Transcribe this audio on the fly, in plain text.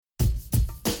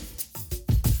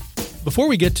Before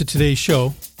we get to today's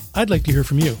show, I'd like to hear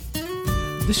from you.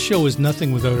 This show is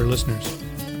nothing without our listeners,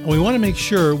 and we want to make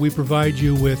sure we provide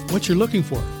you with what you're looking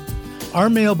for. Our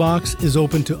mailbox is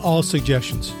open to all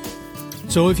suggestions.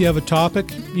 So if you have a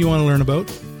topic you want to learn about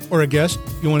or a guest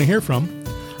you want to hear from,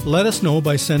 let us know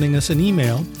by sending us an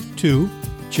email to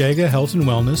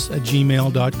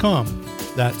chagahealthandwellness@gmail.com.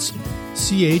 That's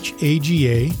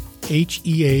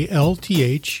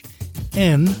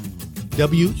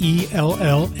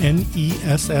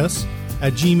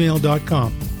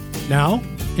CHAGAHEALTHNWELLNESS@gmail.com. Now,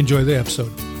 enjoy the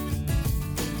episode.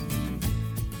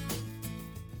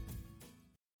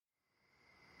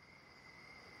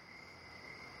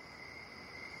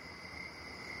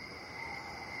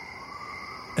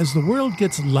 As the world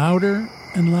gets louder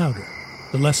and louder,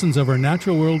 the lessons of our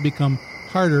natural world become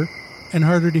harder and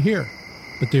harder to hear,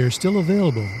 but they are still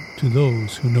available to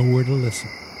those who know where to listen.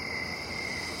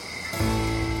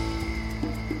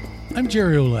 I'm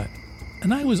Jerry Ouellette,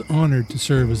 and I was honored to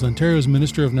serve as Ontario's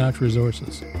Minister of Natural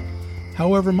Resources.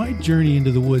 However, my journey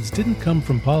into the woods didn't come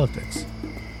from politics.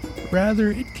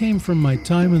 Rather, it came from my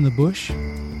time in the bush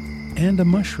and a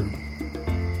mushroom.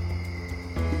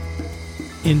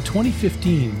 In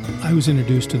 2015, I was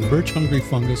introduced to the birch-hungry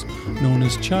fungus known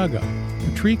as chaga,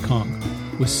 a tree conch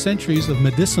with centuries of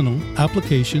medicinal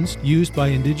applications used by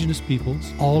Indigenous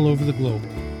peoples all over the globe.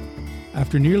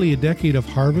 After nearly a decade of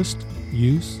harvest,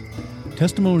 use,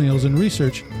 testimonials, and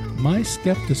research, my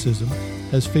skepticism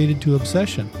has faded to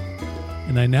obsession,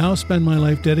 and I now spend my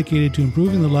life dedicated to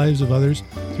improving the lives of others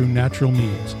through natural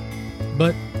means.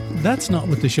 But that's not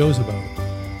what the show's about.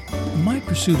 My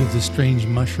pursuit of this strange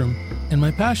mushroom and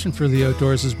my passion for the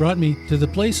outdoors has brought me to the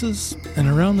places and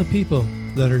around the people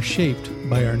that are shaped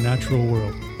by our natural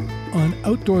world. On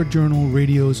Outdoor Journal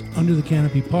Radio's Under the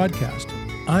Canopy podcast,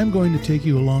 I'm going to take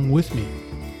you along with me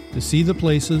to see the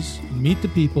places and meet the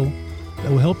people that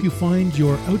will help you find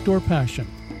your outdoor passion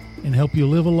and help you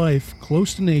live a life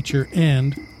close to nature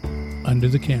and under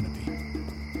the canopy.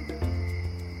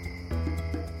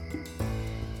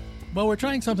 Well, we're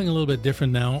trying something a little bit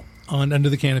different now on Under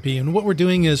the Canopy, and what we're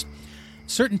doing is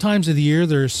certain times of the year,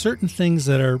 there are certain things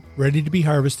that are ready to be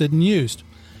harvested and used.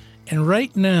 And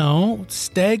right now,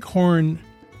 Staghorn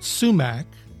Sumac,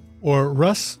 or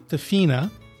Rus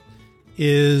tafina,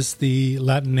 is the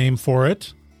Latin name for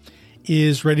it,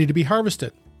 is ready to be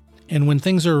harvested. And when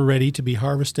things are ready to be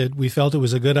harvested, we felt it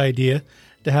was a good idea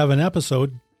to have an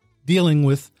episode dealing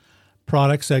with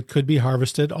products that could be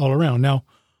harvested all around. Now,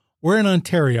 we're in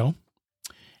Ontario,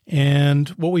 and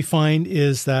what we find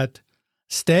is that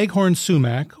Staghorn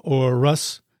Sumac, or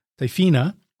Rus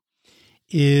tafina,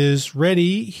 is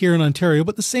ready here in Ontario,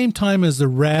 but at the same time as the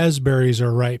raspberries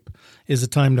are ripe is the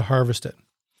time to harvest it.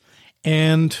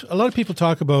 And a lot of people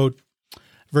talk about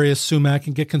various sumac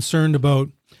and get concerned about,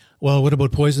 well, what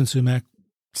about poison sumac?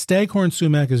 Staghorn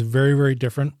Sumac is very, very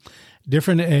different.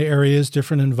 Different areas,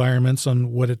 different environments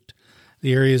on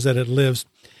the areas that it lives.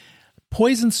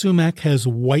 Poison sumac has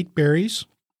white berries,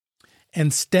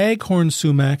 and Staghorn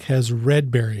Sumac has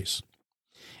red berries.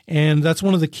 And that's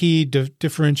one of the key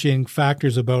differentiating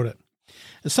factors about it.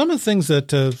 Some of the things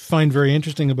that I find very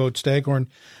interesting about Staghorn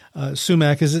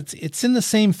Sumac is it's in the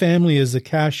same family as the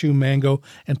cashew, mango,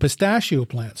 and pistachio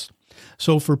plants.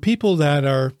 So for people that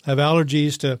have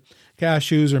allergies to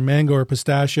cashews or mango or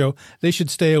pistachio, they should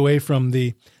stay away from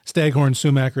the Staghorn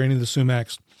Sumac or any of the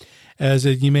sumacs, as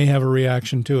you may have a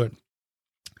reaction to it.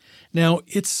 Now,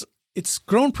 it's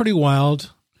grown pretty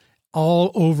wild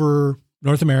all over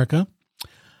North America.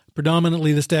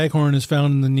 Predominantly, the staghorn is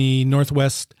found in the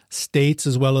northwest states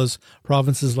as well as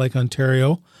provinces like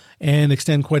Ontario, and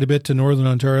extend quite a bit to northern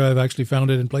Ontario. I've actually found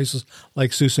it in places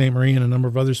like Sault Ste. Marie and a number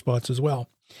of other spots as well.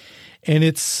 And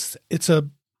it's a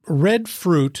red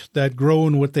fruit that grow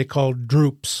in what they call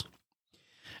drupes.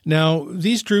 Now,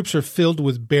 these drupes are filled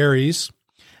with berries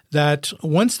that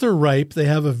once they're ripe, they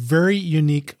have a very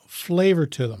unique flavor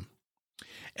to them.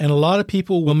 And a lot of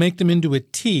people will make them into a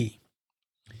tea.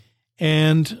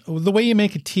 And the way you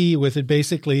make a tea with it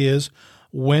basically is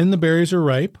when the berries are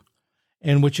ripe,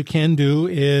 and what you can do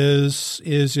is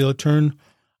you'll turn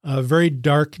a very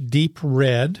dark, deep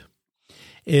red,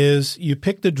 is you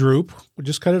pick the drupe,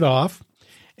 just cut it off,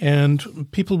 and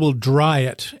people will dry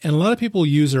it. And a lot of people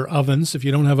use their ovens if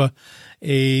you don't have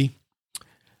a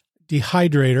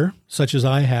dehydrator, such as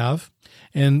I have.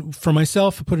 And for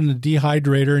myself, I put in a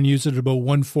dehydrator and use it at about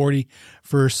 140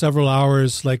 for several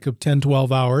hours, like 10,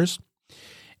 12 hours.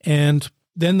 And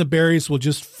then the berries will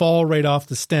just fall right off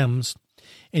the stems.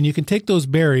 And you can take those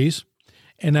berries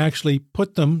and actually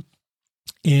put them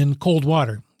in cold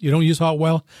water. You don't use hot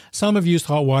well. Some have used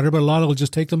hot water, but a lot will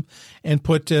just take them and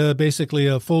put basically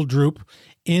a full droop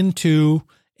into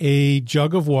a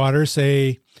jug of water.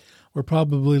 Say we're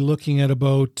probably looking at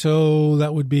about,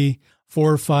 that would be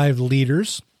 4 or 5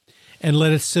 liters, and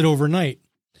let it sit overnight.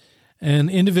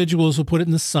 And individuals will put it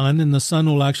in the sun, and the sun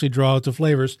will actually draw out the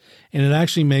flavors, and it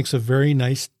actually makes a very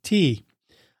nice tea,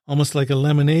 almost like a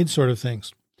lemonade sort of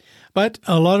things. But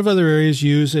a lot of other areas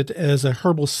use it as a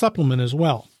herbal supplement as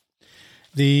well.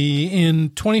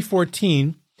 In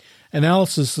 2014,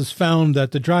 analysis has found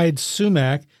that the dried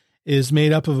sumac is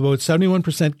made up of about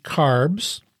 71%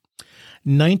 carbs,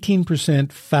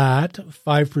 19% fat,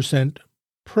 5%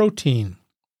 protein.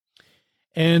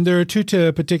 And there are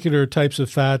 2 particular types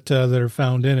of fat that are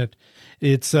found in it.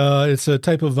 It's a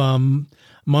type of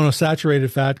monosaturated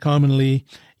fat commonly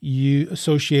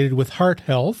associated with heart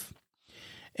health,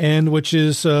 and which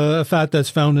is a fat that's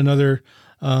found in other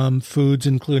foods,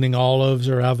 including olives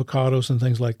or avocados and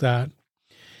things like that.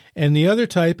 And the other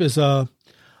type is a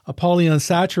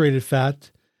polyunsaturated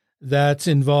fat that's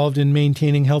involved in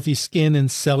maintaining healthy skin and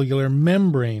cellular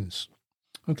membranes.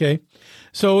 Okay,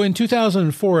 so in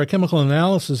 2004, a chemical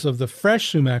analysis of the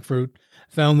fresh sumac fruit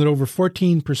found that over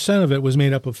 14% of it was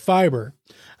made up of fiber,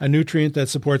 a nutrient that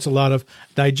supports a lot of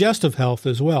digestive health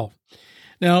as well.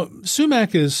 Now,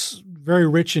 sumac is very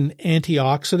rich in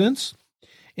antioxidants,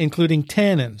 including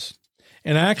tannins.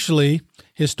 And actually,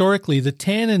 historically, the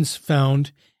tannins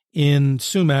found in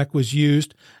sumac was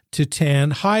used to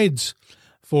tan hides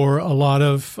for a lot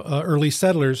of early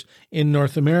settlers in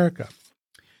North America.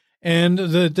 And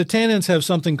the tannins have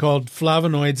something called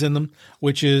flavonoids in them,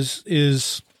 which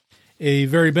is a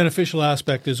very beneficial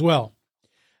aspect as well.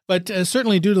 But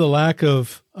certainly due to the lack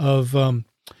of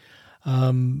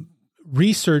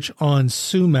research on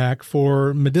sumac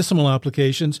for medicinal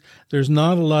applications, there's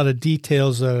not a lot of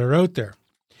details that are out there.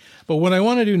 But what I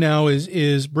want to do now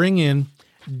is bring in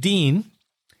Dean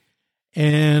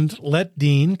and let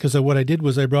Dean, because what I did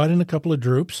was I brought in a couple of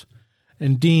droops,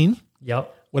 and Dean.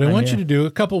 Yep. What I want you to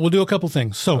do, we'll do a couple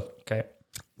things. So okay.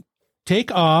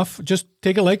 Just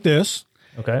take it like this.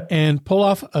 Okay. And pull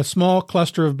off a small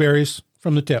cluster of berries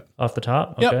from the tip. Off the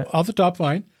top? Okay. Yep, off the top,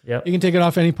 fine. Yep. You can take it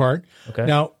off any part. Okay.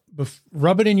 Now,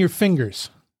 rub it in your fingers.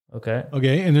 Okay.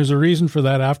 Okay, and there's a reason for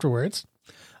that afterwards.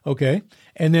 Okay,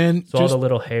 and then all the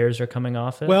little hairs are coming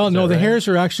off it? Well, no, the hairs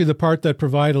are actually the part that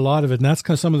provide a lot of it, and that's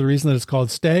kind of some of the reason that it's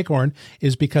called staghorn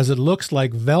is because it looks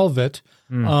like velvet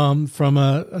from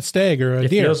a stag or a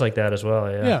deer. It feels like that as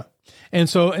well, yeah. Yeah,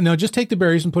 and now just take the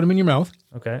berries and put them in your mouth.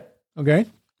 Okay. Okay.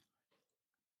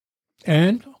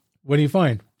 And what do you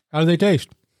find? How do they taste?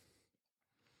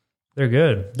 They're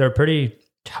good. They're pretty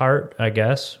tart, I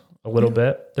guess, a little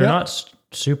bit. They're not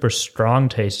super strong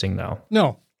tasting, though.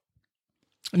 No.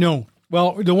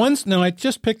 Well, the ones, I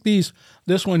just picked this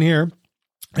one here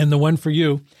and the one for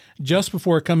you just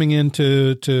before coming in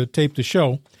to tape the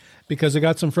show because I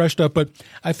got some fresh stuff. But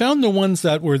I found the ones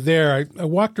that were there. I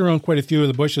walked around quite a few of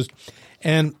the bushes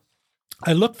and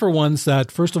I looked for ones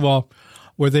that, first of all,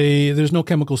 where there's no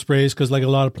chemical sprays because like a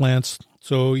lot of plants,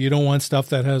 so you don't want stuff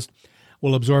that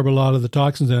will absorb a lot of the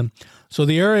toxins in them. So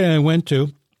the area I went to,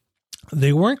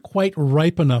 they weren't quite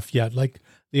ripe enough yet. Like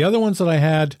the other ones that I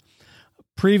had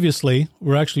previously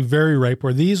were actually very ripe,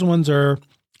 where these ones are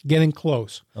getting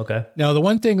close. Okay. Now,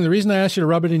 the reason I asked you to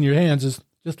rub it in your hands is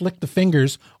just lick the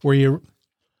fingers where you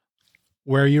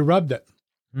rubbed it.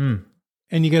 Mm.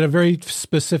 And you get a very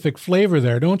specific flavor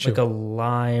there, don't you? Like a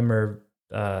lime or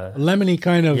lemony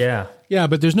kind of. Yeah. Yeah,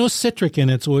 but there's no citric in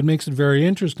it, so it makes it very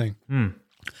interesting. Mm.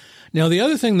 Now, the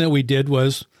other thing that we did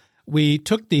was we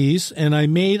took these, and I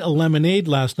made a lemonade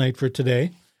last night for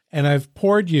today, and I've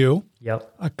poured you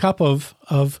a cup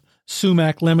of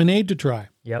sumac lemonade to try.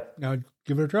 Yep. Now,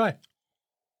 give it a try.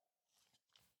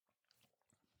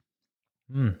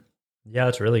 Mm. Yeah,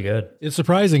 it's really good. It's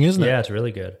surprising, isn't it? Yeah, it's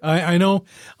really good. I know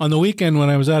on the weekend when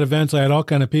I was at events, I had all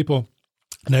kind of people,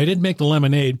 and I didn't make the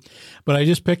lemonade, but I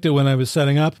just picked it when I was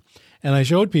setting up, and I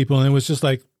showed people, and it was just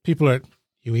like, people are,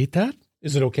 you eat that?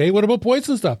 Is it okay? What about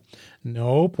poison stuff?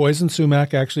 No, poison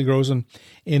sumac actually grows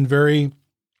in very,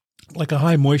 like a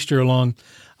high moisture along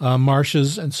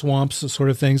marshes and swamps,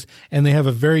 sort of things, and they have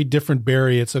a very different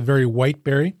berry. It's a very white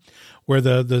berry, where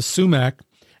the sumac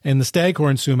and the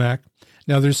staghorn sumac.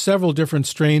 Now, there's several different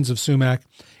strains of sumac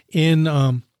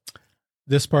in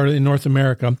this part in North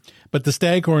America, but the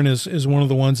staghorn is one of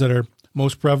the ones that are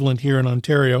most prevalent here in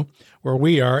Ontario, where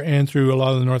we are, and through a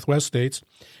lot of the Northwest states.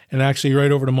 And actually,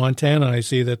 right over to Montana, I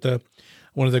see that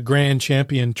one of the Grand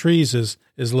Champion trees is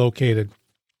located.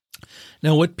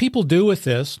 Now, what people do with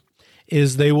this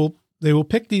is they will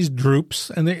pick these droops,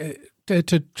 and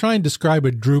to try and describe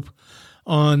a droop,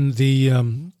 on the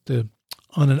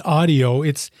on an audio,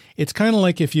 it's kind of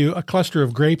like a cluster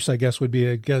of grapes, I guess, would be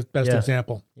a best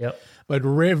example. Yep. But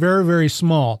very, very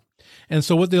small. And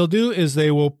so what they'll do is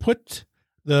they will put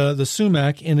the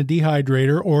sumac in a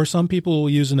dehydrator, or some people will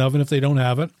use an oven if they don't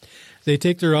have it. They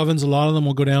take their ovens. A lot of them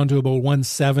will go down to about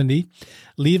 170.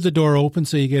 Leave the door open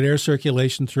so you get air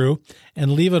circulation through,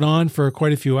 and leave it on for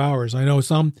quite a few hours. I know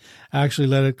some actually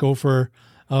let it go for,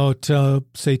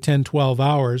 say 10, 12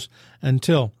 hours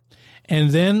until.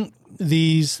 And then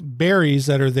these berries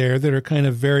that are there that are kind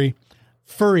of very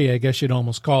furry, I guess you'd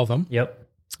almost call them. Yep.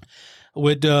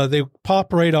 They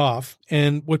pop right off.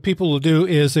 And what people will do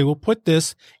is they will put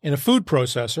this in a food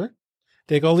processor,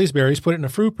 take all these berries, put it in a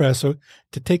food processor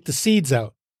to take the seeds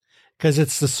out, because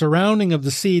it's the surrounding of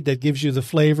the seed that gives you the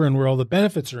flavor and where all the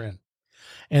benefits are in.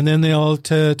 And then they'll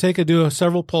do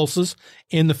several pulses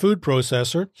in the food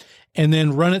processor and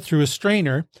then run it through a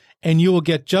strainer, and you will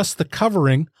get just the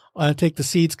covering, take the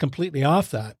seeds completely off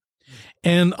that.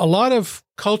 And a lot of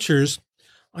cultures,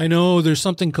 I know there's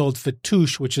something called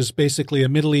fattoush, which is basically a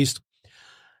Middle East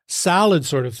salad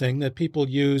sort of thing that people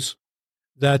use.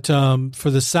 That for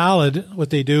the salad, what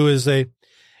they do is it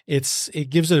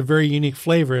gives it a very unique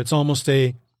flavor. It's almost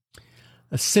a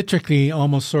citricy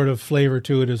almost sort of flavor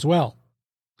to it as well.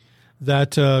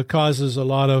 That causes a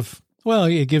lot of,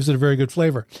 it gives it a very good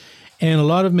flavor. And a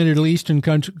lot of Middle Eastern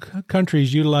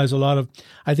countries utilize a lot of,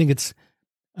 I think it's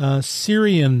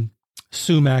Syrian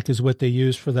sumac is what they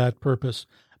use for that purpose.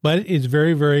 But it's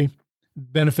very, very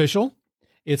beneficial.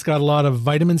 It's got a lot of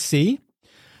vitamin C,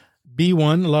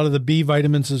 B1, a lot of the B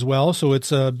vitamins as well. So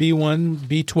it's B1,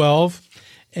 B12,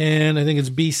 and I think it's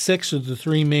B6 are the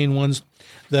three main ones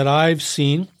that I've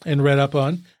seen and read up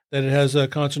on that it has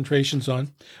concentrations on,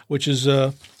 which is,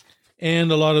 and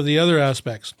a lot of the other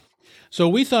aspects. So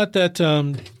we thought that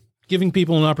giving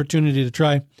people an opportunity to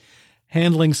try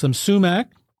handling some sumac,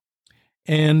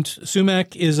 and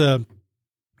sumac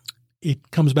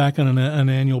it comes back on an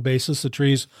annual basis. The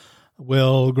trees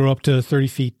will grow up to 30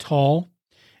 feet tall,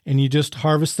 and you just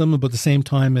harvest them about the same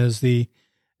time as the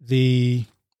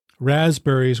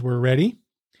raspberries were ready.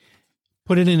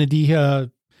 Put it in a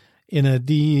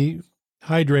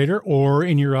dehydrator or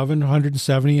in your oven,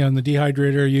 170 on the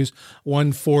dehydrator. Use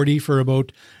 140 for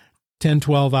about 10,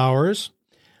 12 hours.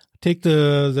 Take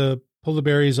pull the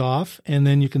berries off, and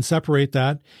then you can separate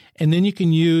that. And then you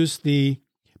can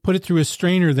put it through a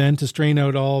strainer then to strain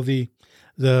out all the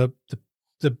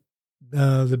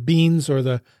beans or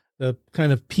the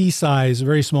kind of pea size,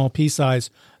 very small pea size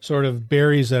sort of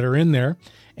berries that are in there.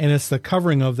 And it's the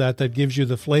covering of that gives you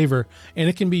the flavor. And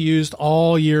it can be used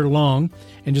all year long,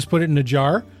 and just put it in a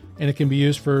jar, and it can be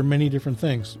used for many different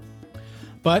things.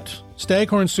 But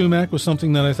Staghorn Sumac was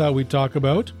something that I thought we'd talk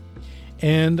about.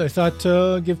 And I thought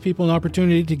give people an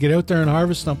opportunity to get out there and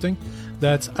harvest something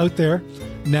that's out there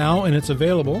now, and it's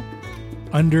available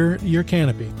under your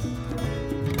canopy.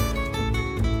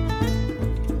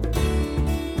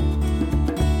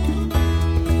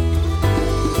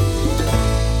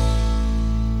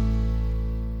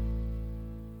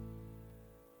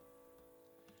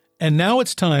 And now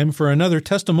it's time for another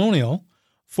testimonial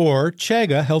for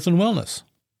Chaga Health and Wellness.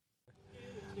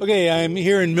 Okay, I'm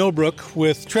here in Millbrook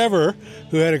with Trevor,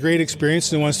 who had a great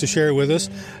experience and wants to share it with us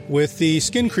with the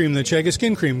skin cream, the Chaga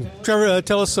skin cream. Trevor,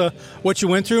 tell us what you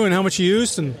went through and how much you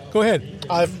used, and go ahead.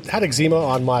 I've had eczema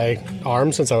on my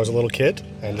arm since I was a little kid,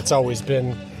 and it's always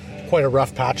been quite a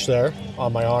rough patch there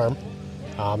on my arm.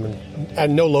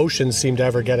 And no lotions seemed to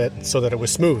ever get it so that it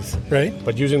was smooth. Right.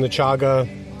 But using the Chaga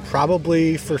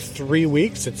probably for 3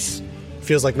 weeks, it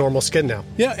feels like normal skin now.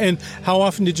 Yeah, and how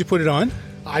often did you put it on?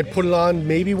 I put it on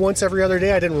maybe once every other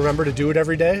day. I didn't remember to do it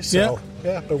every day. So,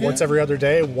 once every other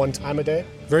day, one time a day.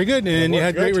 Very good. And you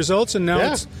had great results, and now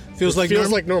it feels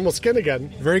like normal skin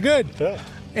again. Very good. Yeah.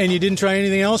 And you didn't try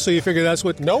anything else, so you figure that's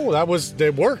what... No,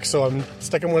 it worked, so I'm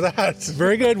sticking with that.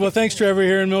 Very good. Well, thanks, Trevor,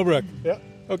 here in Millbrook. Yeah.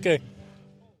 Okay.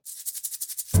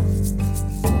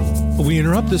 We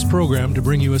interrupt this program to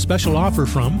bring you a special offer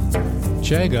from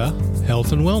Chaga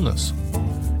Health and Wellness.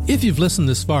 If you've listened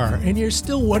this far and you're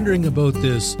still wondering about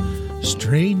this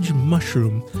strange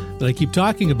mushroom that I keep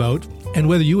talking about and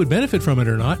whether you would benefit from it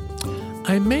or not,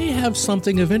 I may have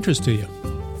something of interest to you.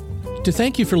 To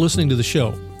thank you for listening to the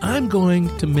show, I'm going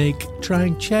to make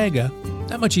trying Chaga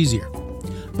that much easier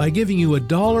by giving you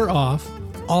 $1 off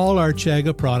all our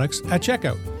Chaga products at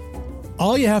checkout.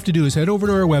 All you have to do is head over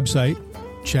to our website,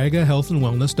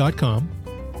 chagahealthandwellness.com,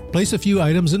 place a few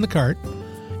items in the cart,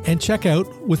 and check out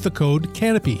with the code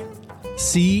CANOPY,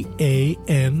 CANOPY.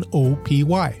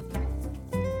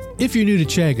 If you're new to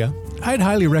Chaga, I'd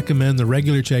highly recommend the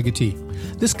regular Chaga tea,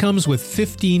 This comes with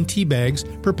 15 tea bags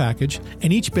per package,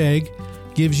 and each bag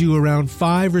gives you around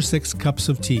 5 or 6 cups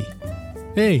of tea.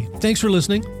 Hey, thanks for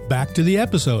listening. Back to the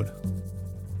episode.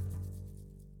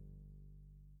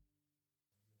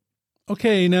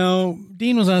 Okay, now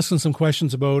Dean was asking some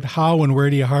questions about how and where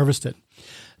do you harvest it.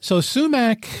 So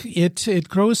sumac, it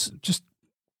grows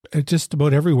just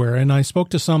about everywhere, and I spoke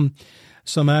to some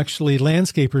actually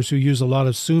landscapers who use a lot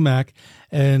of sumac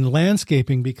and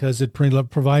landscaping because it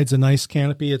provides a nice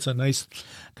canopy. It's a nice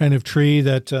kind of tree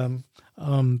that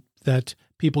that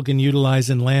people can utilize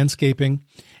in landscaping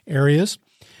areas.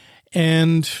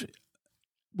 And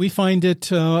we find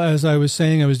it, as I was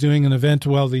saying, I was doing an event.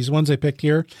 Well, these ones I picked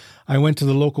here, I went to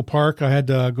the local park. I had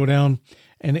to go down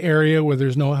an area where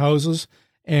there's no houses,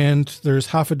 and there's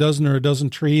half a dozen or a dozen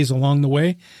trees along the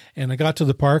way. And I got to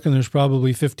the park, and there's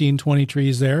probably 15, 20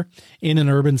 trees there in an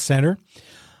urban center.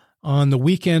 On the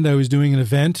weekend, I was doing an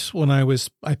event when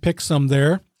I picked some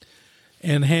there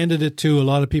and handed it to a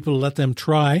lot of people to let them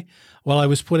try while I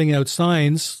was putting out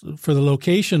signs for the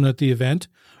location at the event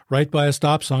right by a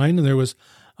stop sign. And there was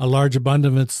a large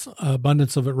abundance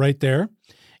of it right there.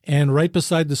 And right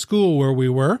beside the school where we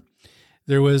were,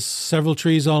 there was several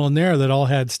trees all in there that all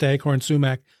had Staghorn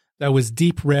Sumac that was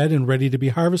deep red and ready to be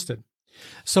harvested.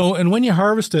 So, and when you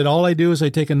harvest it, all I do is I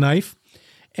take a knife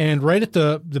and right at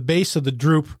the base of the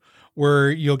drupe where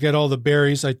you'll get all the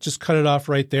berries, I just cut it off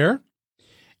right there.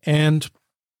 And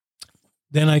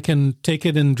then I can take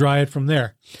it and dry it from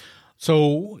there.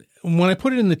 So when I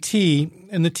put it in the tea,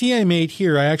 and the tea I made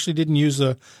here, I actually didn't use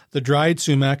the dried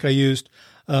sumac. I used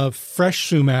fresh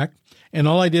sumac. And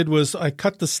all I did was I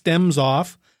cut the stems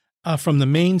off from the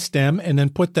main stem and then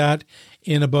put that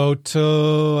in about,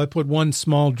 I put one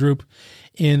small drupe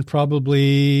in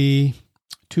probably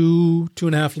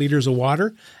 2.5 liters of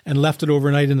water and left it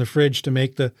overnight in the fridge to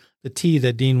make the tea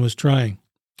that Dean was trying.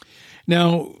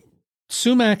 Now,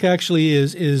 sumac actually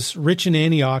is rich in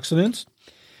antioxidants.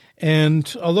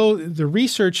 And although the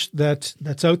research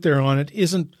that's out there on it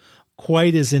isn't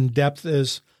quite as in-depth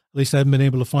as, at least I haven't been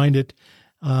able to find it,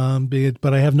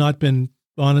 but I have not been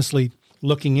honestly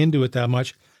looking into it that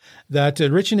much, that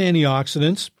rich in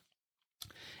antioxidants.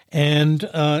 And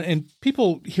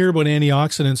people hear about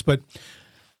antioxidants, but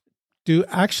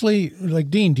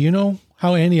Dean, do you know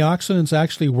how antioxidants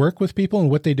actually work with people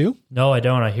and what they do? No, I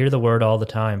don't. I hear the word all the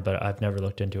time, but I've never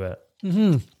looked into it.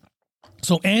 Mm-hmm.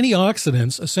 So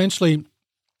antioxidants, essentially,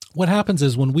 what happens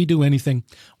is when we do anything,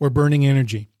 we're burning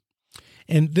energy.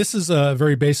 And this is a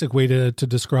very basic way to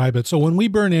describe it. So when we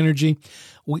burn energy,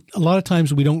 a lot of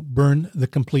times we don't burn the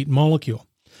complete molecule.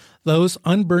 Those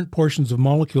unburnt portions of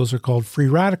molecules are called free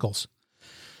radicals.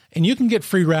 And you can get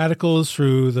free radicals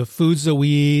through the foods that we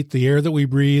eat, the air that we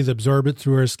breathe, absorb it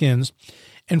through our skins.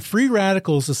 And free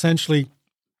radicals, essentially,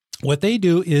 what they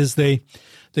do is they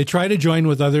try to join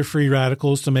with other free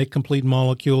radicals to make complete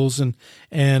molecules.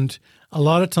 And a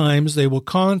lot of times they will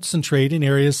concentrate in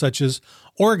areas such as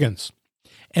organs,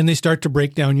 and they start to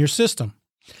break down your system.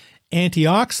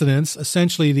 Antioxidants,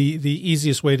 essentially the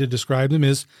easiest way to describe them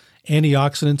is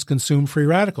antioxidants consume free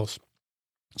radicals.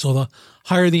 So the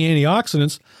higher the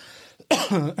antioxidants,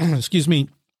 excuse me,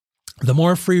 the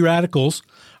more free radicals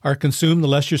are consumed, the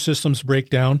less your systems break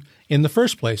down in the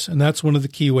first place. And that's one of the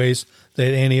key ways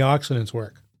that antioxidants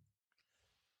work.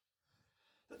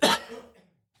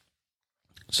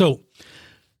 So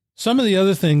some of the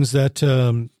other things that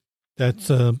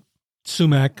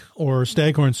sumac or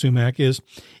staghorn sumac is,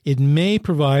 it may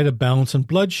provide a balance in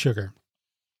blood sugar.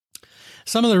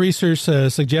 Some of the research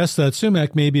suggests that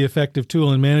sumac may be an effective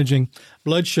tool in managing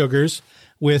blood sugars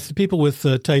with people with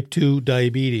type 2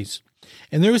 diabetes.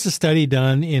 And there was a study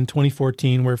done in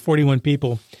 2014 where 41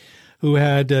 people who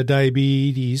had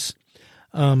diabetes,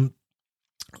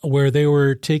 where they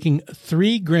were taking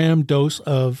 3-gram dose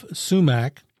of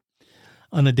sumac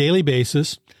on a daily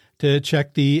basis to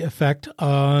check the effect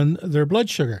on their blood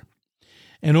sugar.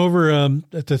 And over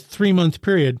at the 3-month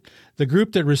period, the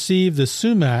group that received the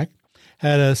sumac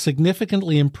had a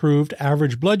significantly improved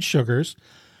average blood sugars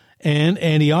and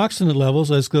antioxidant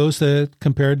levels as those that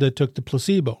compared that took the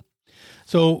placebo.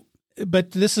 So,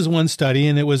 but this is one study,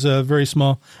 and it was a very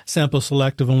small sample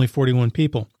select of only 41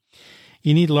 people.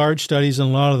 You need large studies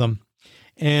and a lot of them.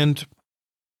 And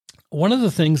one of the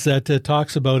things that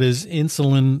talks about is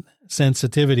insulin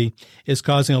sensitivity is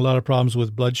causing a lot of problems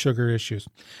with blood sugar issues.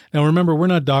 Now, remember, we're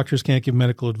not doctors, can't give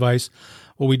medical advice.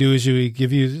 What we do is we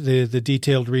give you the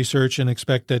detailed research and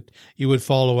expect that you would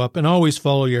follow up, and always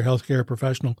follow your healthcare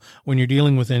professional when you're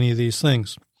dealing with any of these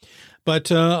things. But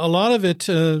a lot of it,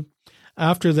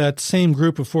 after that same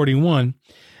group of 41,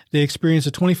 they experienced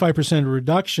a 25%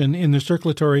 reduction in their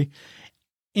circulatory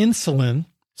insulin,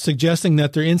 suggesting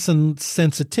that their insulin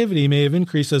sensitivity may have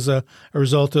increased as a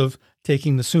result of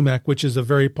taking the sumac, which is a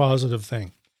very positive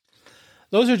thing.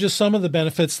 Those are just some of the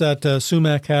benefits that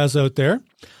sumac has out there,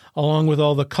 along with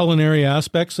all the culinary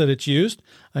aspects that it's used.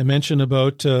 I mentioned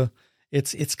about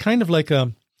it's kind of like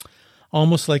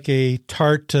almost like a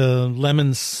tart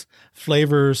lemon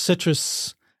flavor,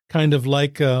 citrus kind of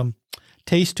like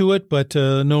taste to it, but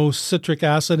no citric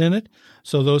acid in it.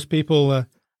 So those people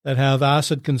that have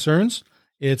acid concerns,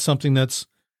 it's something that's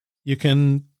you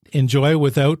can enjoy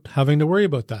without having to worry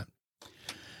about that.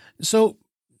 So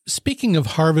speaking of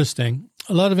harvesting,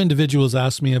 a lot of individuals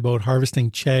ask me about harvesting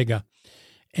chaga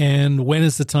and when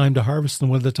is the time to harvest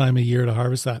and what the time of year to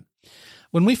harvest that.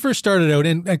 When we first started out,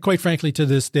 and quite frankly to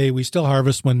this day, we still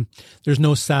harvest when there's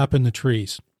no sap in the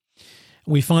trees.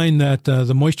 We find that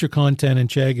the moisture content in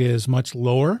chaga is much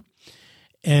lower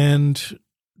and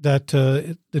that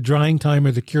the drying time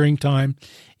or the curing time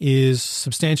is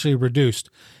substantially reduced.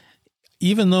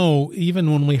 Even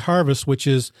when we harvest, which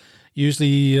is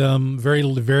usually very,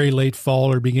 very late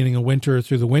fall or beginning of winter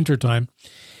through the winter time,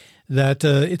 that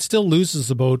it still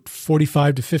loses about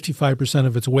 45 to 55%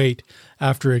 of its weight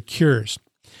after it cures.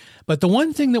 But the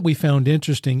one thing that we found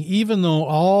interesting, even though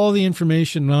a lot of the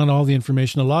information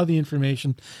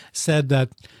said that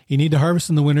you need to harvest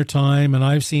in the wintertime, and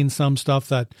I've seen some stuff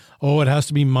that, it has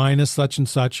to be minus such and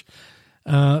such.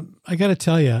 I got to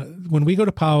tell you, when we go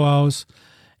to powwows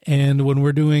and when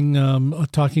we're doing,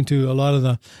 talking to a lot of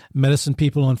the medicine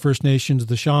people on First Nations,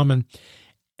 the shaman,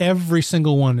 every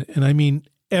single one, and I mean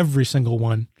every single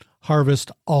one,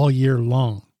 harvest all year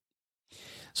long.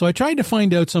 So I tried to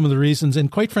find out some of the reasons, and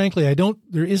quite frankly,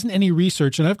 there isn't any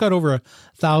research, and I've got over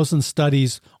 1,000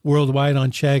 studies worldwide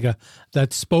on chaga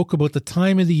that spoke about the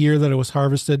time of the year that it was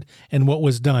harvested and what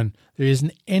was done. There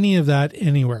isn't any of that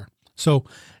anywhere. So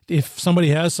if somebody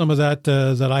has some of that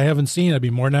that I haven't seen, I'd be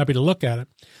more than happy to look at it.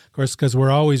 Of course, because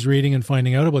we're always reading and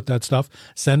finding out about that stuff.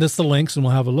 Send us the links and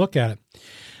we'll have a look at it.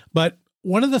 But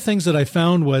one of the things that I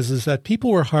found is that people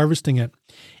were harvesting it,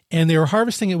 and they were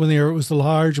harvesting it when it was a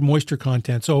large moisture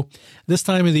content. So this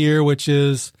time of the year, which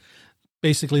is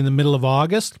basically in the middle of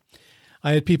August,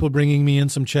 I had people bringing me in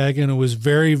some chaga, and it was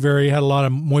very, very, had a lot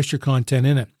of moisture content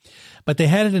in it. But they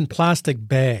had it in plastic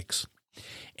bags.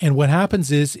 And what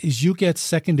happens is you get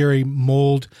secondary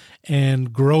mold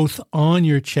and growth on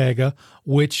your chaga,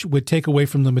 which would take away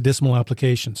from the medicinal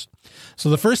applications.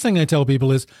 So the first thing I tell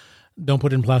people is, don't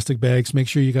put it in plastic bags. Make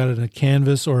sure you got it in a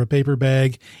canvas or a paper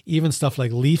bag, even stuff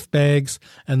like leaf bags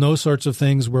and those sorts of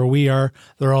things where we are.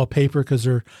 They're all paper because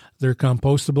they're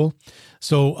compostable.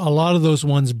 So a lot of those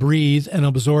ones breathe and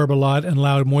absorb a lot and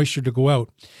allow moisture to go out,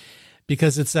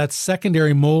 because it's that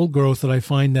secondary mold growth that I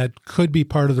find that could be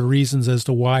part of the reasons as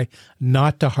to why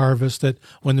not to harvest it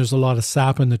when there's a lot of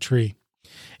sap in the tree.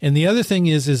 And the other thing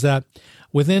is that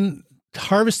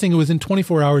harvesting it within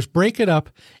 24 hours, break it up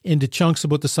into chunks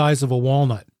about the size of a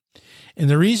walnut. And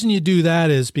the reason you do that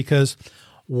is because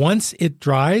once it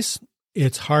dries,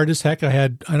 it's hard as heck. I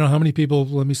don't know how many people,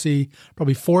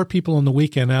 probably 4 people on the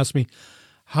weekend asked me,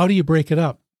 how do you break it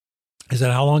up? I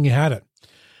said, how long you had it?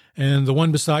 And the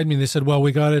one beside me, they said, well,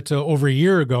 we got it over a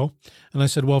year ago. And I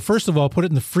said, well, first of all, put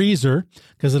it in the freezer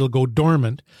because it'll go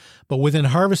dormant. But within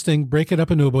harvesting, break it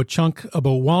up into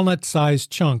about walnut-sized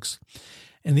chunks.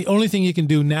 And the only thing you can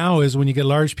do now is when you get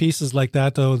large pieces like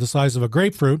that, though, the size of a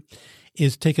grapefruit,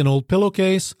 is take an old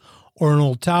pillowcase or an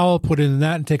old towel, put it in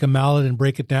that, and take a mallet and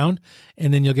break it down,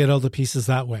 and then you'll get all the pieces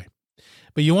that way.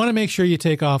 But you want to make sure you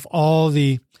take off all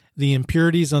the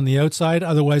impurities on the outside.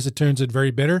 Otherwise, it turns it very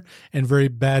bitter and very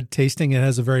bad tasting. It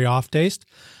has a very off taste.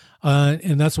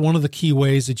 And that's one of the key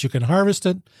ways that you can harvest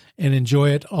it and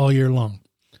enjoy it all year long.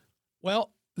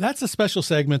 Well, that's a special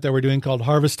segment that we're doing called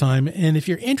Harvest Time. And if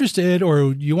you're interested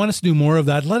or you want us to do more of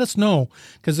that, let us know,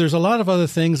 because there's a lot of other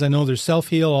things. I know there's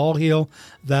self-heal, all-heal,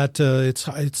 that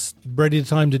it's ready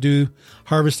time to do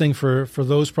harvesting for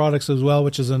those products as well,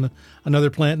 which is another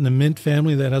plant in the mint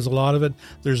family that has a lot of it.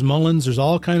 There's mullins. There's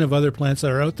all kind of other plants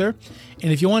that are out there.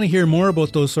 And if you want to hear more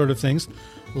about those sort of things,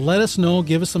 let us know.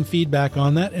 Give us some feedback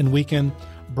on that, and we can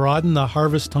broaden the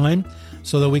harvest time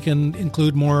so that we can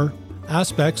include more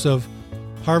aspects of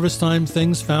harvest time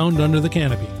things found under the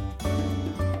canopy.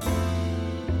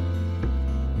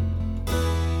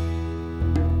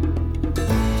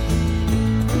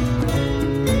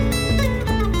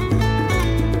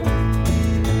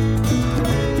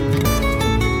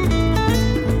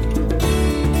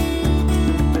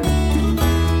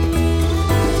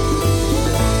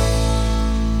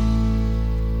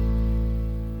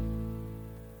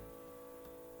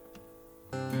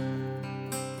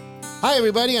 Hi,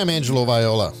 everybody. I'm Angelo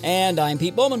Viola. And I'm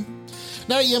Pete Bowman.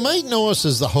 Now, you might know us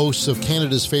as the hosts of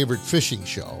Canada's favorite fishing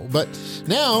show, but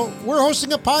now we're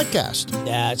hosting a podcast.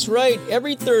 That's right.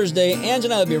 Every Thursday, Ange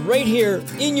and I will be right here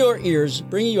in your ears,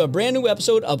 bringing you a brand new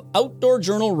episode of Outdoor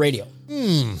Journal Radio.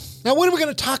 Now, what are we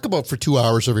going to talk about for 2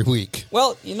 hours every week?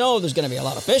 Well, you know there's going to be a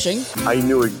lot of fishing. I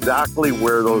knew exactly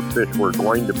where those fish were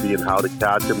going to be and how to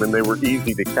catch them, and they were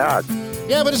easy to catch.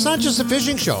 Yeah, but it's not just a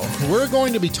fishing show. We're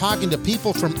going to be talking to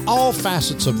people from all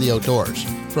facets of the outdoors,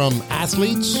 from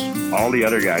athletes. All the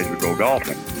other guys would go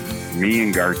golfing. Me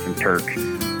and Garth and Turk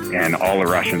and all the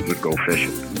Russians would go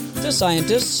fishing. To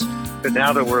scientists. But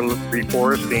now that we're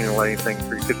reforesting and letting things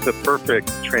free, it's the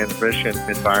perfect transmission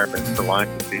environment for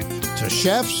line disease. To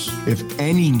chefs. If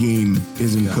any game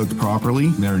isn't cooked properly,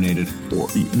 marinated,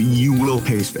 you will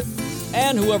taste it.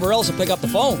 And whoever else will pick up the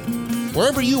phone.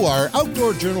 Wherever you are,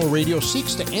 Outdoor Journal Radio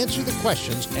seeks to answer the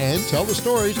questions and tell the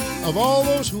stories of all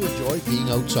those who enjoy being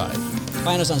outside.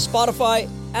 Find us on Spotify,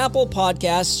 Apple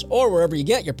Podcasts, or wherever you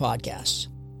get your podcasts.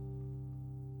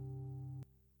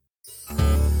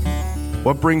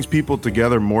 What brings people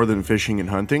together more than fishing and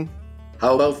hunting?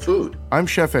 How about food? I'm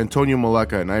Chef Antonio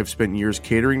Maleka, and I have spent years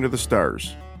catering to the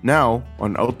stars. Now,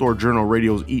 on Outdoor Journal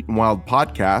Radio's Eatin' Wild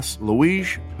podcast,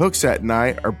 Louise, Hooksett, and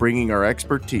I are bringing our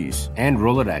expertise and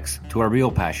Rolodex to our real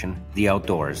passion, the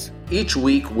outdoors. Each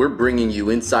week, we're bringing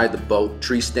you inside the boat,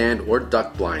 tree stand, or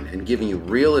duck blind and giving you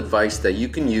real advice that you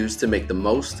can use to make the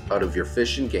most out of your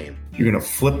fishing game. You're going to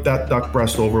flip that duck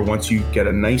breast over once you get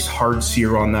a nice hard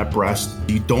sear on that breast.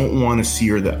 You don't want to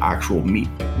sear the actual meat.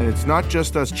 And it's not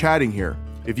just us chatting here.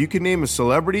 If you can name a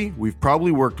celebrity, we've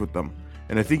probably worked with them.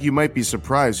 And I think you might be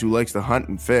surprised who likes to hunt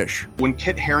and fish. When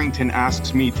Kit Harington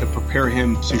asks me to prepare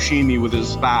him sushimi with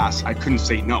his bass, I couldn't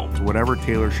say no. So whatever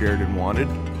Taylor Sheridan wanted,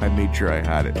 I made sure I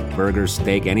had it. Burgers,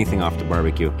 steak, anything off the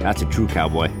barbecue. That's a true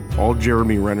cowboy. All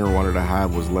Jeremy Renner wanted to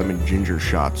have was lemon ginger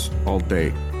shots all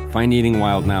day. Find Eating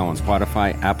Wild now on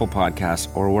Spotify, Apple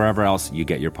Podcasts, or wherever else you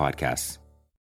get your podcasts.